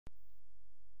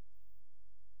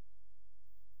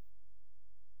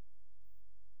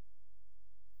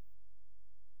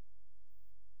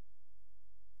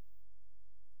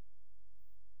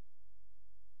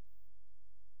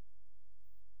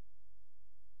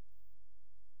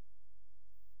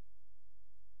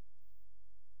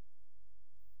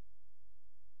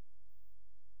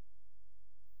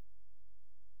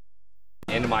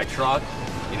my truck.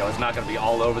 You know, it's not going to be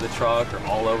all over the truck or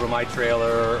all over my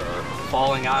trailer or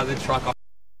falling out of the truck.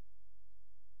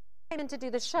 To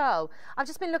do the show, I've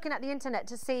just been looking at the internet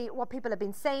to see what people have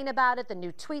been saying about it, the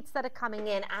new tweets that are coming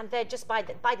in, and they're just by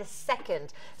the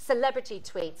second. Celebrity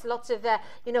tweets, lots of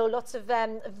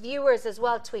viewers as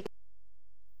well tweeting.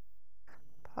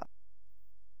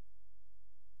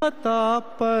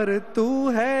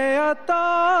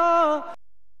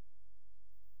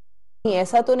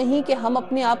 ऐसा तो नहीं कि हम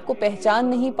अपने आप को पहचान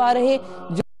नहीं पा रहे।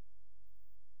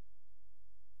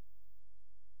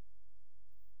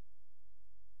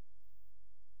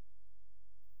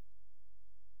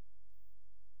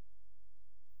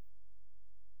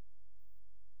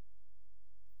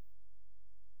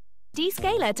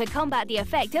 Descaler to combat the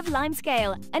effect of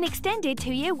limescale. An extended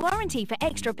 2-year warranty for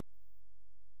extra.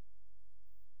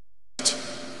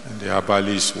 And the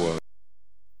Abalis were.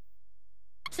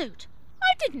 Suit?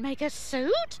 I didn't make a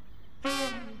suit.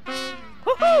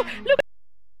 Look.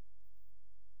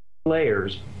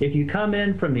 Layers. If you come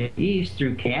in from the east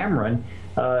through Cameron,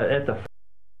 at the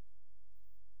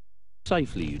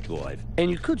safely you drive,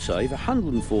 and you could save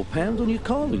 £104 on your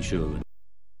car insurance.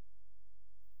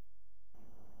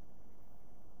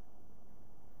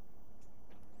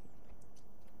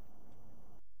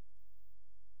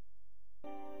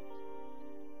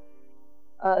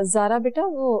 Zaara बेटा,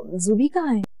 वो ज़ुबी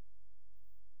कहाँ है?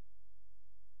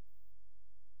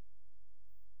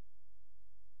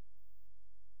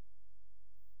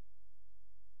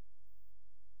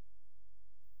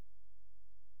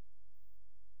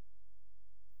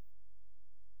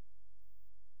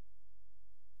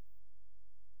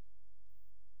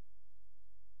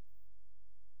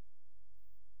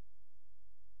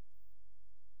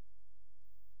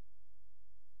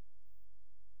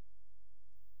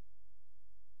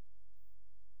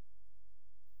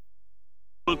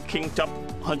 Kinked up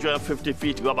 150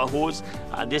 feet rubber hose.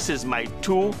 This is my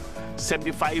two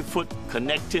 75-foot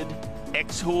connected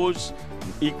X hose,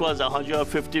 equals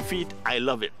 150 feet. I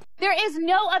love it. There is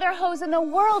no other hose in the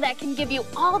world that can give you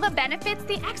all the benefits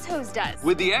the X-Hose does.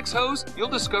 With the X-Hose, you'll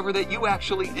discover that you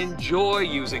actually enjoy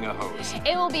using a hose.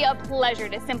 It will be a pleasure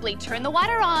to simply turn the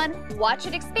water on, watch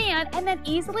it expand, and then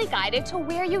easily guide it to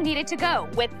where you need it to go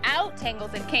without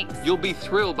tangles and kinks. You'll be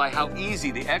thrilled by how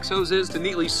easy the X-Hose is to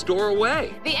neatly store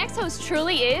away. The X-Hose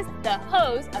truly is the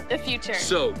hose of the future.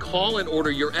 So call and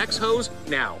order your X-Hose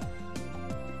now.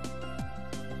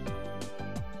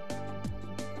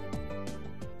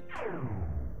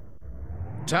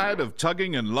 Tired of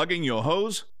tugging and lugging your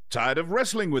hose? Tired of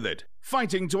wrestling with it,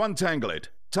 fighting to untangle it?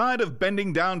 Tired of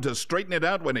bending down to straighten it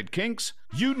out when it kinks?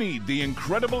 You need the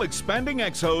incredible expanding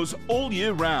X-Hose all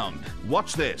year round.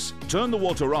 Watch this. Turn the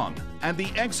water on and the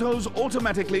X-Hose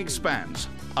automatically expands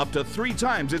up to 3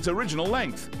 times its original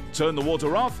length. Turn the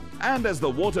water off and as the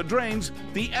water drains,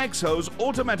 the X-Hose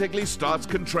automatically starts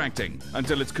contracting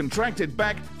until it's contracted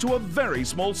back to a very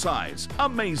small size.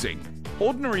 Amazing!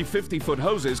 Ordinary 50-foot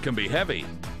hoses can be heavy.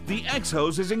 The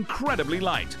X-Hose is incredibly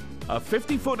light. A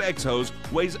 50-foot X-Hose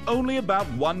weighs only about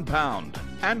 1 pound.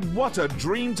 And what a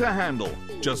dream to handle!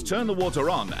 Just turn the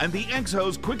water on and the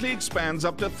X-Hose quickly expands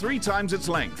up to 3 times its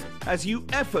length as you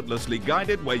effortlessly guide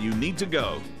it where you need to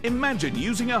go. Imagine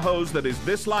using a hose that is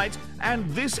this light and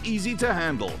this easy to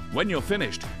handle. When you're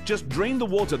finished, just drain the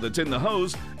water that's in the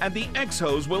hose and the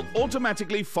X-Hose will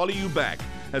automatically follow you back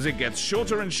as it gets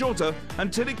shorter and shorter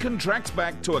until it contracts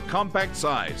back to a compact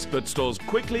size that stores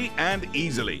quickly and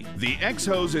easily. The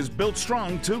X-Hose is built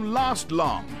strong to last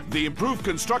long. The improved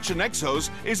construction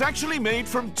X-Hose is actually made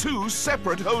from 2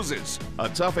 separate hoses. A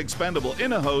tough expandable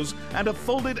inner hose and a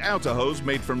folded outer hose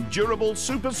made from durable,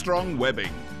 super strong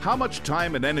webbing. How much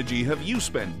time and energy have you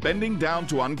spent bending down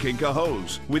to unkink a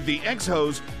hose? With the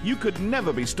X-Hose, you could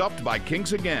never be stopped by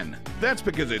kinks again. That's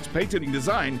because its patented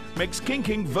design makes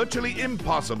kinking virtually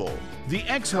impossible. The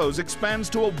X-Hose expands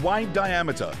to a wide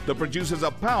diameter that produces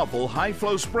a powerful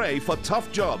high-flow spray for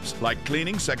tough jobs like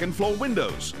cleaning second-floor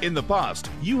windows. In the past,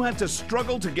 you had to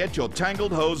struggle to get your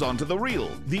tangled hose onto the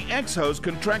reel. The X-Hose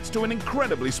contracts to an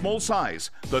incredibly small size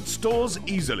that stores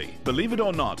easily. Believe it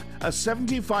or not, a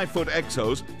 75-foot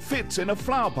X-Hose fits in a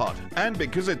flower pot. And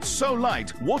because it's so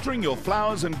light, watering your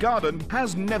flowers and garden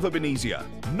has never been easier.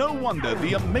 No wonder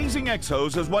the amazing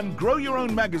X-Hose has won Grow Your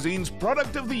Own Magazine's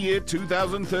Product of the Year 2000.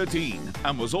 2013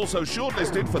 and was also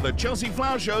shortlisted for the Chelsea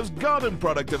Flower Show's Garden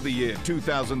Product of the Year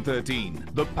 2013.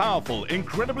 The powerful,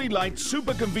 incredibly light,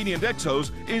 super convenient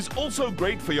X-Hose is also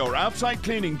great for your outside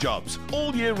cleaning jobs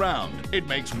all year round. It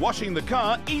makes washing the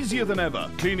car easier than ever,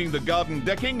 cleaning the garden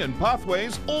decking and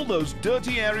pathways, all those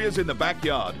dirty areas in the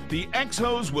backyard. The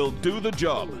X-Hose will do the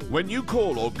job. When you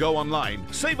call or go online,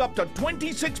 save up to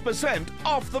 26%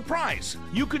 off the price.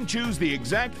 You can choose the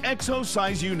exact X-Hose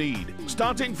size you need,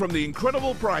 starting from the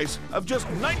incredible price of just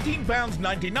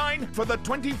 £19.99 for the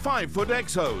 25-foot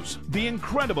X-Hose. The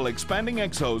incredible expanding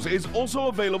X-Hose is also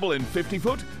available in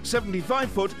 50-foot,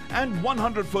 75-foot and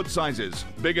 100-foot sizes.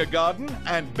 Bigger garden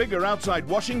and bigger outside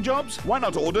washing jobs? Why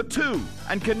not order two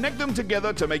and connect them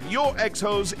together to make your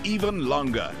X-Hose even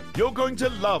longer? You're going to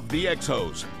love the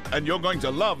X-Hose. And you're going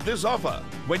to love this offer.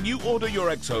 When you order your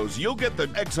X-Hose, you'll get the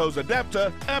X-Hose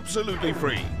adapter absolutely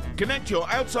free. Connect your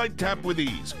outside tap with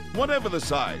ease, whatever the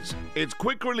size. Its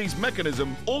quick release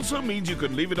mechanism also means you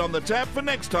can leave it on the tap for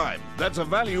next time. That's a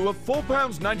value of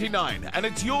 £4.99 and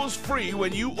it's yours free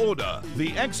when you order.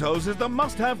 The X-Hose is the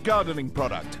must-have gardening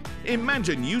product.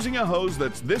 Imagine using a hose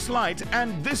that's this light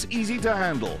and this easy to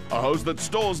handle. A hose that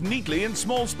stores neatly in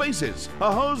small spaces.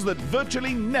 A hose that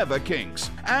virtually never kinks.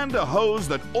 And a hose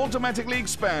that automatically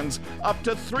expands up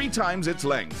to 3 times its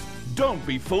length. Don't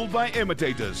be fooled by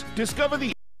imitators. Discover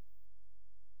the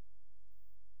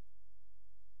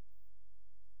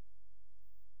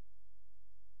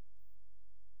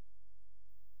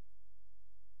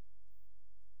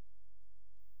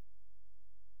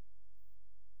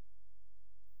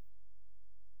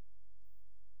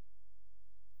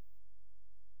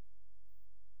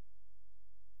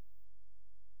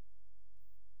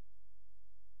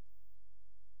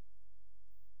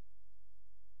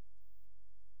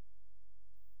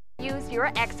Use your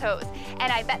X-Hose,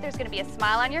 and I bet there's going to be a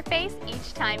smile on your face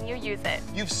each time you use it.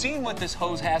 You've seen what this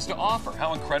hose has to offer,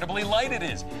 how incredibly light it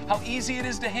is, how easy it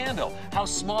is to handle, how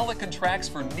small it contracts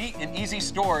for neat and easy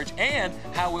storage, and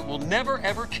how it will never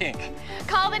ever kink.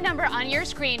 Call the number on your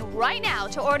screen right now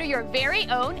to order your very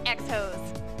own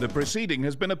X-Hose. The proceeding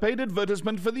has been a paid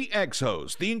advertisement for the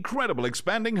X-Hose, the incredible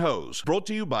expanding hose, brought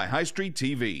to you by High Street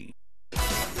TV.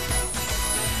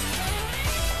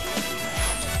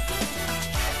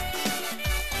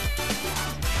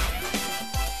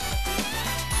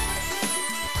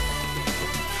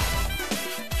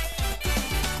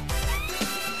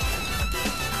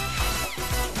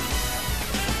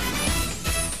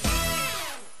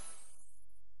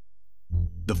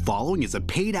 The following is a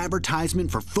paid advertisement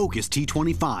for Focus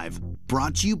T25,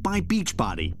 brought to you by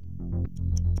Beachbody.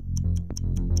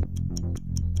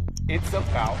 It's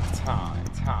about time.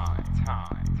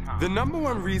 The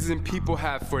 #1 reason people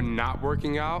have for not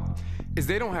working out is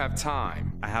they don't have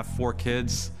time. I have 4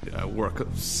 kids. I work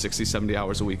 60, 70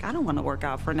 hours a week. I don't want to work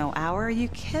out for no hour. Are you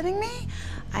kidding me?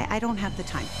 I don't have the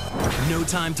time. No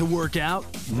time to work out?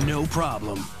 No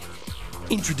problem.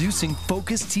 Introducing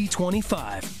Focus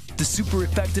T25. The super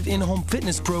effective in-home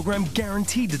fitness program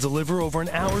guaranteed to deliver over an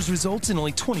hour's results in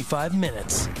only 25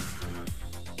 minutes.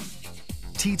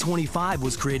 T25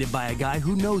 was created by a guy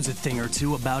who knows a thing or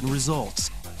two about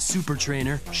results. Super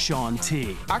trainer Shaun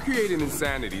T. I created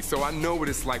Insanity, so I know what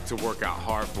it's like to work out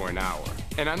hard for an hour.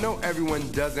 And I know everyone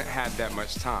doesn't have that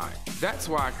much time. That's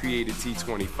why I created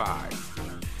T25.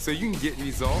 So you can get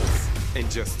results in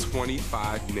just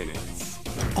 25 minutes.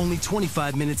 Only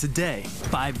 25 minutes a day,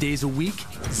 5 days a week,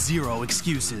 0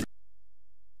 excuses.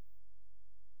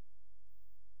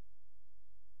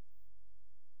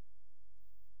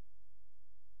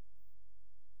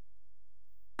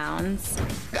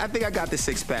 I think I got the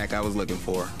 6-pack I was looking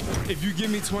for. If you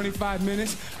give me 25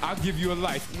 minutes, I'll give you a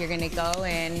life. You're gonna go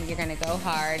in, you're gonna go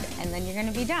hard, and then you're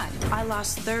gonna be done. I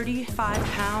lost 35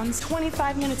 pounds,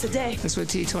 25 minutes a day. That's what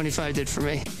T25 did for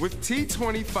me. With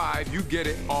T25, you get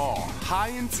it all.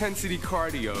 High-intensity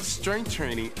cardio, strength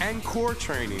training, and core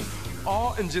training,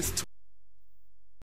 all in just